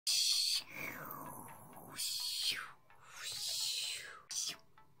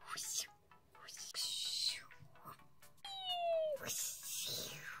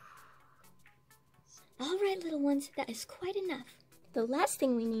ones, that is quite enough. The last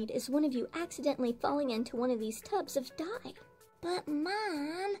thing we need is one of you accidentally falling into one of these tubs of dye. But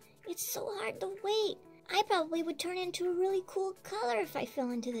Mom, it's so hard to wait. I probably would turn into a really cool color if I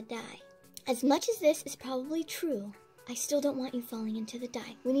fell into the dye. As much as this is probably true, I still don't want you falling into the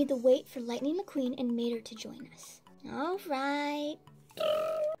dye. We need to wait for Lightning McQueen and Mater to join us. All right.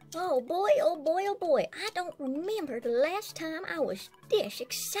 Oh boy, oh boy, oh boy. I don't remember the last time I was this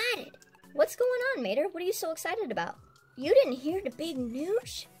excited. What's going on, Mater? What are you so excited about? You didn't hear the big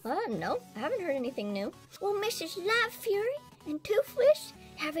news? No, I haven't heard anything new. Well, Mrs. Light Fury and Toothless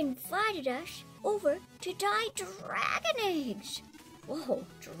have invited us over to dye dragon eggs. Whoa,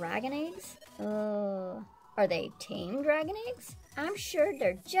 dragon eggs? Are they tame dragon eggs? I'm sure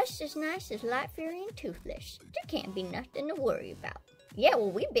they're just as nice as Light Fury and Toothless. There can't be nothing to worry about. Yeah,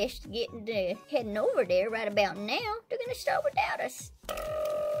 well, we best get heading over there right about now. They're gonna start without us.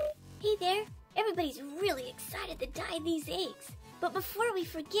 Hey there. Everybody's really excited to dye these eggs. But before we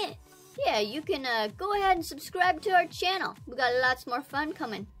forget... Yeah, you can go ahead and subscribe to our channel. We got lots more fun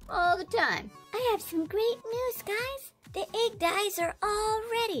coming all the time. I have some great news, guys. The egg dyes are all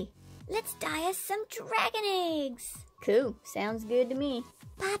ready. Let's dye us some dragon eggs. Cool. Sounds good to me.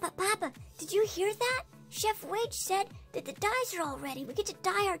 Papa, did you hear that? Chef Wage said that the dyes are all ready. We get to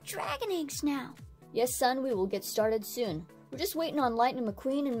dye our dragon eggs now. Yes, son, we will get started soon. We're just waiting on Lightning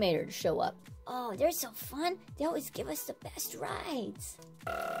McQueen and Mater to show up. Oh, they're so fun. They always give us the best rides.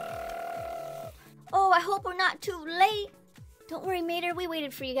 Oh, I hope we're not too late. Don't worry, Mater. We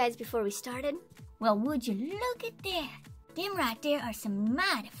waited for you guys before we started. Well, would you look at that? Them right there are some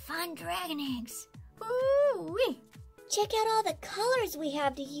mighty fine dragon eggs. Ooh-wee. Check out all the colors we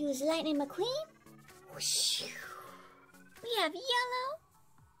have to use, Lightning McQueen. Whoosh. We have yellow,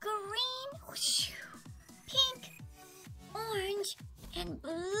 green, whoosh, pink, orange, and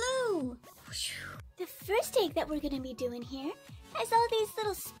blue. Whoosh. The first egg that we're going to be doing here has all these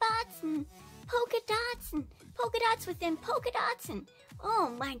little spots and polka dots within polka dots, and oh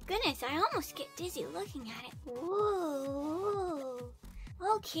my goodness, I almost get dizzy looking at it. Whoa.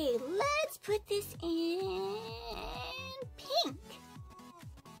 Okay, let's put this in pink.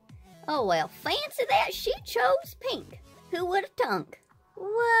 Oh, well, fancy that. She chose pink. Who would have thunk?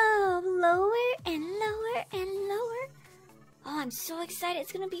 Whoa, lower and lower and lower. Oh, I'm so excited.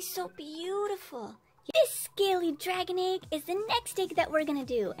 It's going to be so beautiful. This scaly dragon egg is the next egg that we're going to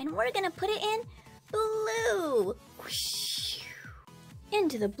do, and we're going to put it in blue. Whoosh.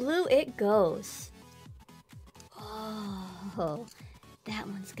 Into the blue it goes. Oh, that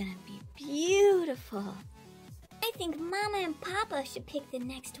one's going to be beautiful. I think Mama and Papa should pick the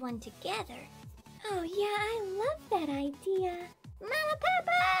next one together. Oh yeah, I love that idea. Mama,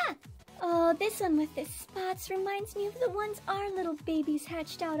 Papa! Oh, this one with the spots reminds me of the ones our little babies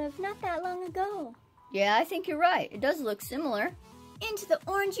hatched out of not that long ago. Yeah, I think you're right. It does look similar. Into the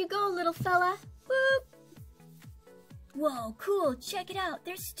orange you go, little fella. Boop! Whoa, cool. Check it out.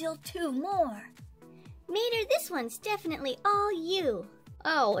 There's still 2 more. Mater, this one's definitely all you.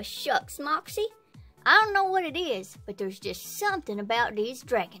 Oh, shucks, Moxie. I don't know what it is, but there's just something about these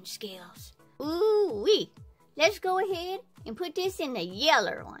dragon scales. Ooh-wee. Let's go ahead and put this in the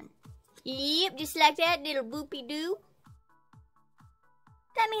yeller one. Yep, just like that, little boopy-doo.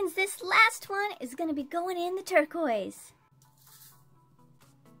 That means this last one is going to be going in the turquoise.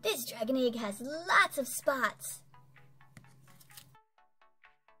 This dragon egg has lots of spots.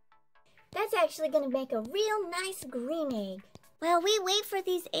 That's actually going to make a real nice green egg. While we wait for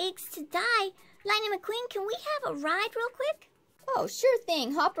these eggs to dye, Lightning McQueen, can we have a ride real quick? Oh, sure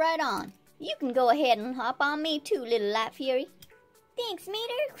thing. Hop right on. You can go ahead and hop on me too, little Light Fury. Thanks,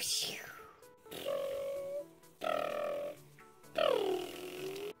 Mater.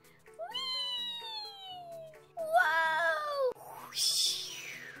 Whoa!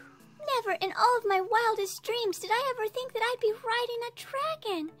 Never in all of my wildest dreams did I ever think that I'd be riding a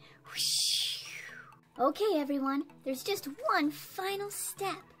dragon. Okay, everyone, there's just one final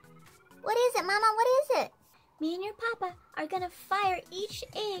step. What is it, Mama? What is it? Me and your Papa are gonna fire each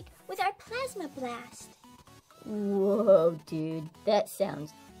egg with our plasma blast. Whoa, dude, that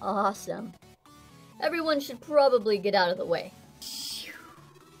sounds awesome. Everyone should probably get out of the way.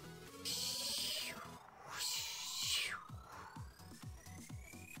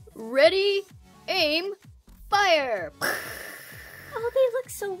 Ready, aim, fire! Oh, they look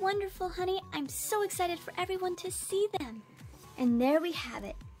so wonderful, honey. I'm so excited for everyone to see them. And there we have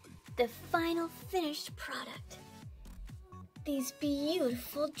it, the final finished product. These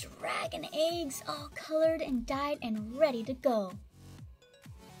beautiful dragon eggs, all colored and dyed and ready to go.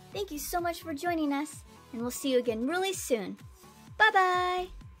 Thank you so much for joining us, and we'll see you again really soon. Bye-bye!